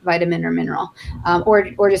another vitamin or mineral,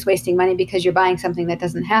 or just wasting money because you're buying something that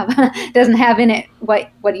doesn't have in it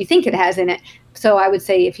what you think it has in it. So I would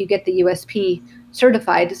say if you get the USP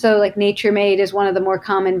certified, so like Nature Made is one of the more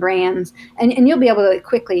common brands, and you'll be able to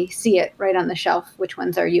quickly see it right on the shelf which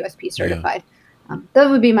ones are USP certified. That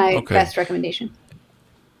would be my best recommendation.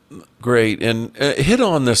 Great. And hit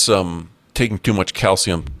on this taking too much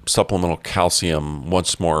calcium, supplemental calcium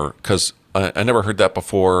once more, because I never heard that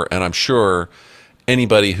before, and I'm sure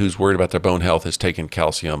anybody who's worried about their bone health has taken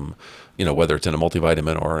calcium, whether it's in a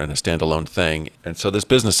multivitamin or in a standalone thing. And so this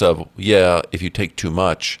business of, if you take too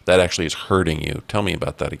much, that actually is hurting you. Tell me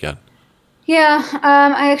about that again. Yeah,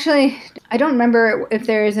 I don't remember if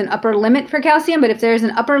there is an upper limit for calcium, but if there's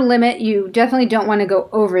an upper limit, you definitely don't want to go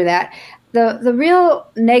over that. The real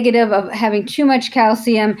negative of having too much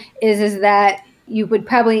calcium is that you would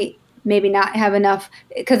probably maybe not have enough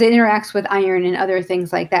because it interacts with iron and other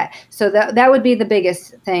things like that. So that would be the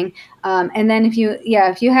biggest thing. And then if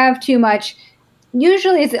you have too much,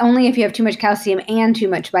 usually it's only if you have too much calcium and too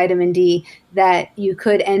much vitamin D that you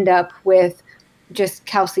could end up with just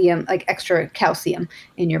calcium, like extra calcium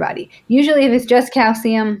in your body. Usually if it's just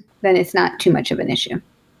calcium, then it's not too much of an issue.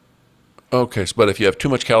 Okay, but if you have too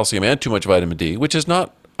much calcium and too much vitamin D, which is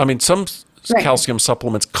not, some calcium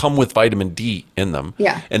supplements come with vitamin D in them.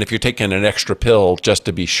 Yeah. And if you're taking an extra pill just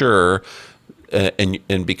to be sure,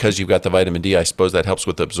 and because you've got the vitamin D, I suppose that helps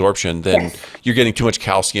with absorption, then you're getting too much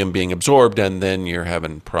calcium being absorbed, and then you're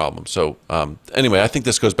having problems. So anyway, I think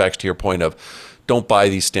this goes back to your point of don't buy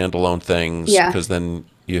these standalone things because then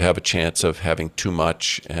you have a chance of having too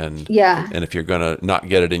much, and if you're going to not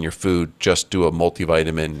get it in your food, just do a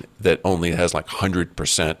multivitamin that only has like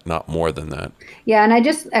 100%, not more than that. Yeah, and I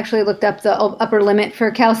just actually looked up the upper limit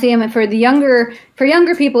for calcium, and for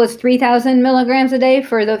younger people, it's 3,000 milligrams a day.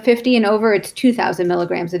 For the 50 and over, it's 2,000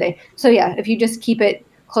 milligrams a day. So yeah, if you just keep it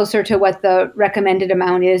closer to what the recommended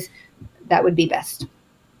amount is, that would be best.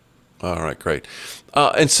 All right, great.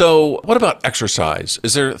 And so what about exercise?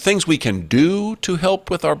 Is there things we can do to help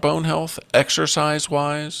with our bone health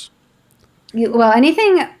exercise-wise? Well,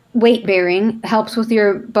 anything weight-bearing helps with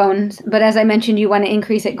your bones, but as I mentioned, you want to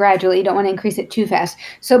increase it gradually. You don't want to increase it too fast.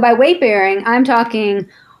 So by weight-bearing, I'm talking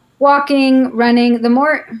walking, running. The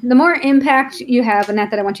more impact you have, and not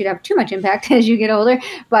that I want you to have too much impact as you get older,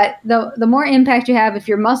 but the more impact you have, if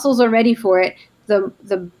your muscles are ready for it,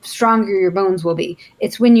 the stronger your bones will be.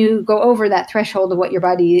 It's when you go over that threshold of what your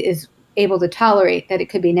body is able to tolerate that it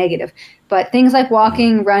could be negative. But things like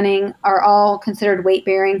walking, running are all considered weight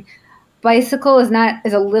bearing. Bicycle is not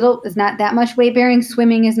that much weight bearing.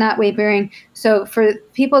 Swimming is not weight bearing. So for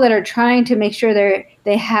people that are trying to make sure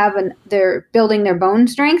they're building their bone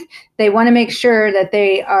strength, they want to make sure that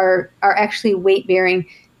they are actually weight bearing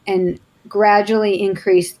and gradually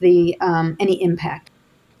increase the any impact.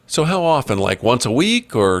 So how often, like once a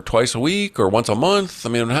week or twice a week or once a month?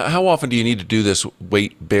 How often do you need to do this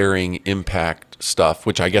weight-bearing impact stuff,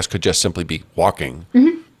 which I guess could just simply be walking?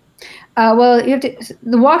 Mm-hmm. Well, you have to,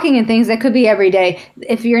 the walking and things, that could be every day.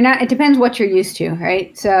 If you're not, it depends what you're used to,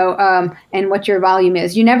 right? So, and what your volume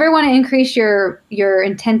is. You never want to increase your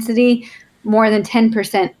intensity more than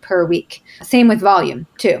 10% per week. Same with volume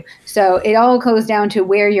too. So it all goes down to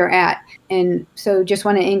where you're at. And so just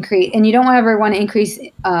want to increase, and you don't ever want to increase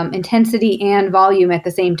intensity and volume at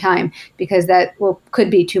the same time, because that could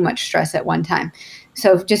be too much stress at one time.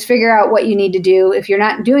 So just figure out what you need to do. If you're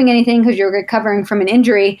not doing anything because you're recovering from an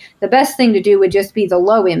injury, the best thing to do would just be the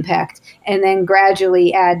low impact, and then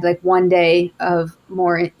gradually add like 1 day of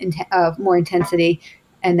more intensity,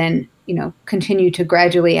 and then continue to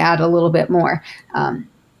gradually add a little bit more.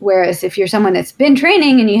 Whereas if you're someone that's been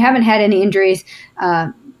training and you haven't had any injuries,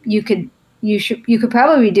 you could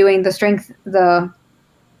probably be doing the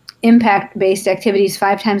impact-based activities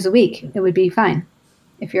 5 times a week. It would be fine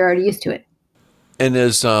if you're already used to it. And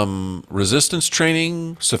is resistance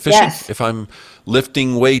training sufficient? Yes. If I'm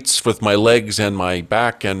lifting weights with my legs and my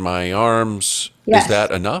back and my arms, Yes. Is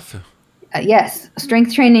that enough? Yes.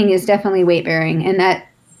 Strength training is definitely weight bearing. And that,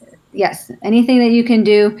 yes, anything that you can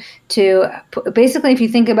do to, basically, if you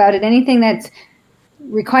think about it, anything that's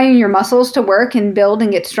requiring your muscles to work and build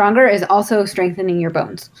and get stronger is also strengthening your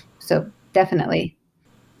bones. So definitely.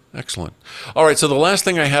 Excellent. All right. So the last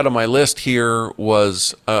thing I had on my list here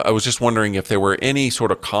was I was just wondering if there were any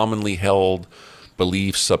sort of commonly held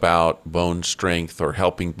beliefs about bone strength or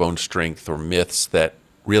helping bone strength, or myths that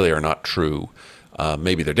really are not true.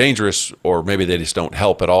 Maybe they're dangerous, or maybe they just don't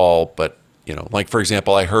help at all. But, like, for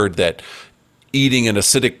example, I heard that eating an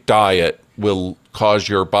acidic diet will cause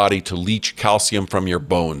your body to leach calcium from your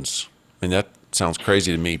bones. I mean, that sounds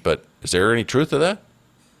crazy to me, but is there any truth to that?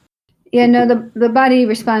 Yeah, no, the body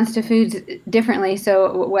responds to foods differently.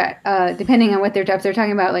 So depending on what they're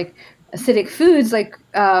talking about, like acidic foods, like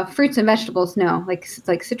fruits and vegetables, no, like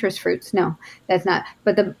citrus fruits, no, that's not.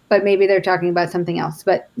 But maybe they're talking about something else.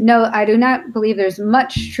 But no, I do not believe there's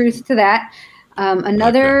much truth to that.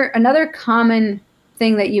 Another common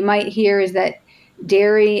thing that you might hear is that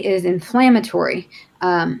dairy is inflammatory.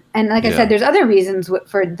 And like I said, there's other reasons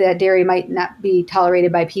for that dairy might not be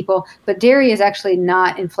tolerated by people, but dairy is actually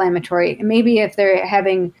not inflammatory. And maybe if they're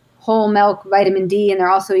having whole milk, vitamin D, and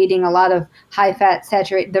they're also eating a lot of high fat,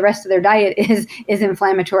 saturated, the rest of their diet is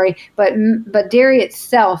inflammatory. But dairy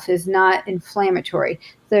itself is not inflammatory.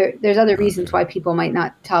 There's other reasons why people might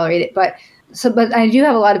not tolerate it. But I do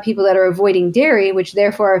have a lot of people that are avoiding dairy, which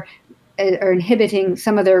therefore are inhibiting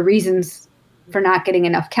some of their reasons for not getting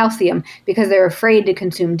enough calcium, because they're afraid to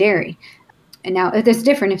consume dairy. And now it's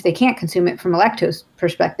different if they can't consume it from a lactose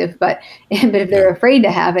perspective, but if they're afraid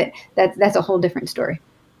to have it, that's a whole different story.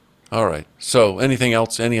 All right. So anything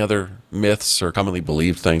else, any other myths or commonly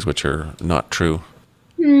believed things which are not true?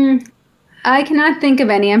 I cannot think of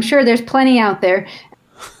any. I'm sure there's plenty out there.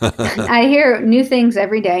 I hear new things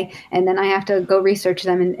every day, and then I have to go research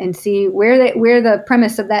them and see where the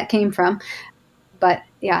premise of that came from. But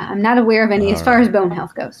yeah, I'm not aware of any as far as bone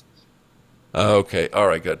health goes. Okay. All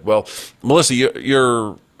right, good. Well, Melissa,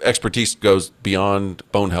 your expertise goes beyond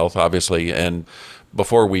bone health, obviously. And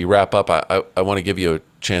before we wrap up, I want to give you a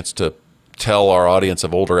chance to tell our audience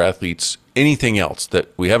of older athletes anything else that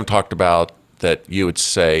we haven't talked about that you would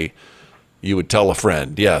say you would tell a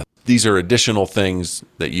friend. Yeah, these are additional things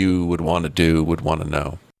that you would want to do, would want to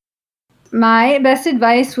know. My best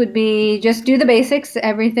advice would be just do the basics,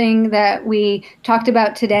 everything that we talked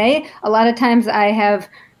about today. A lot of times I have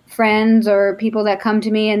friends or people that come to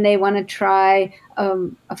me and they want to try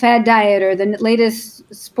a fad diet or the latest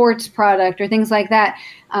sports product or things like that.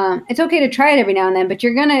 It's okay to try it every now and then, but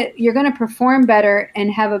you're gonna perform better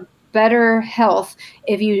and have a better health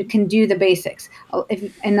if you can do the basics.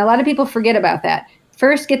 And a lot of people forget about that.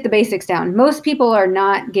 First, get the basics down. Most people are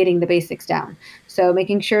not getting the basics down. So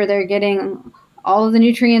making sure they're getting all of the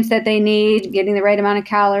nutrients that they need, getting the right amount of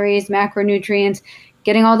calories, macronutrients,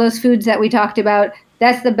 getting all those foods that we talked about.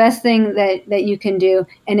 That's the best thing that you can do,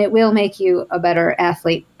 and it will make you a better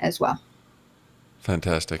athlete as well.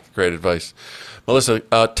 Fantastic. Great advice. Melissa,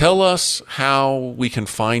 tell us how we can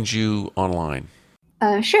find you online.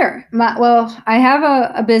 Sure. I have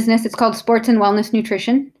a business. It's called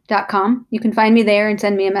sportsandwellnessnutrition.com. You can find me there and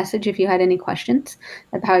send me a message if you had any questions.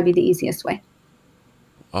 That'd probably be the easiest way.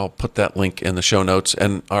 I'll put that link in the show notes.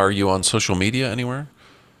 And are you on social media anywhere?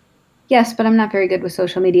 Yes, but I'm not very good with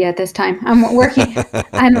social media at this time. I'm working.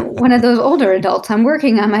 I'm one of those older adults. I'm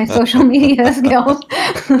working on my social media skills.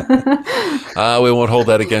 We won't hold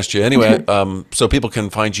that against you. Anyway, so people can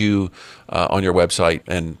find you on your website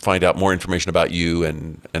and find out more information about you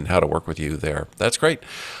and how to work with you there. That's great.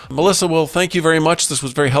 Melissa, well, thank you very much. This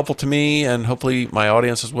was very helpful to me and hopefully my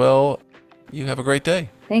audience as well. You have a great day.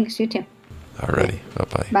 Thanks, you too. All righty.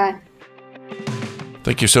 Bye-bye. Bye.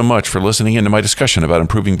 Thank you so much for listening into my discussion about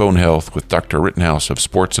improving bone health with Dr. Rittenhouse of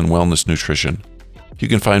Sports and Wellness Nutrition. You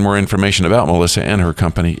can find more information about Melissa and her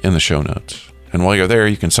company in the show notes. And while you're there,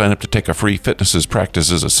 you can sign up to take a free fitnesses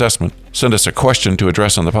practices assessment, send us a question to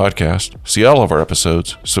address on the podcast, see all of our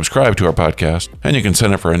episodes, subscribe to our podcast, and you can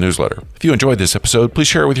sign up for our newsletter. If you enjoyed this episode, please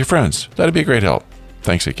share it with your friends. That'd be a great help.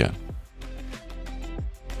 Thanks again.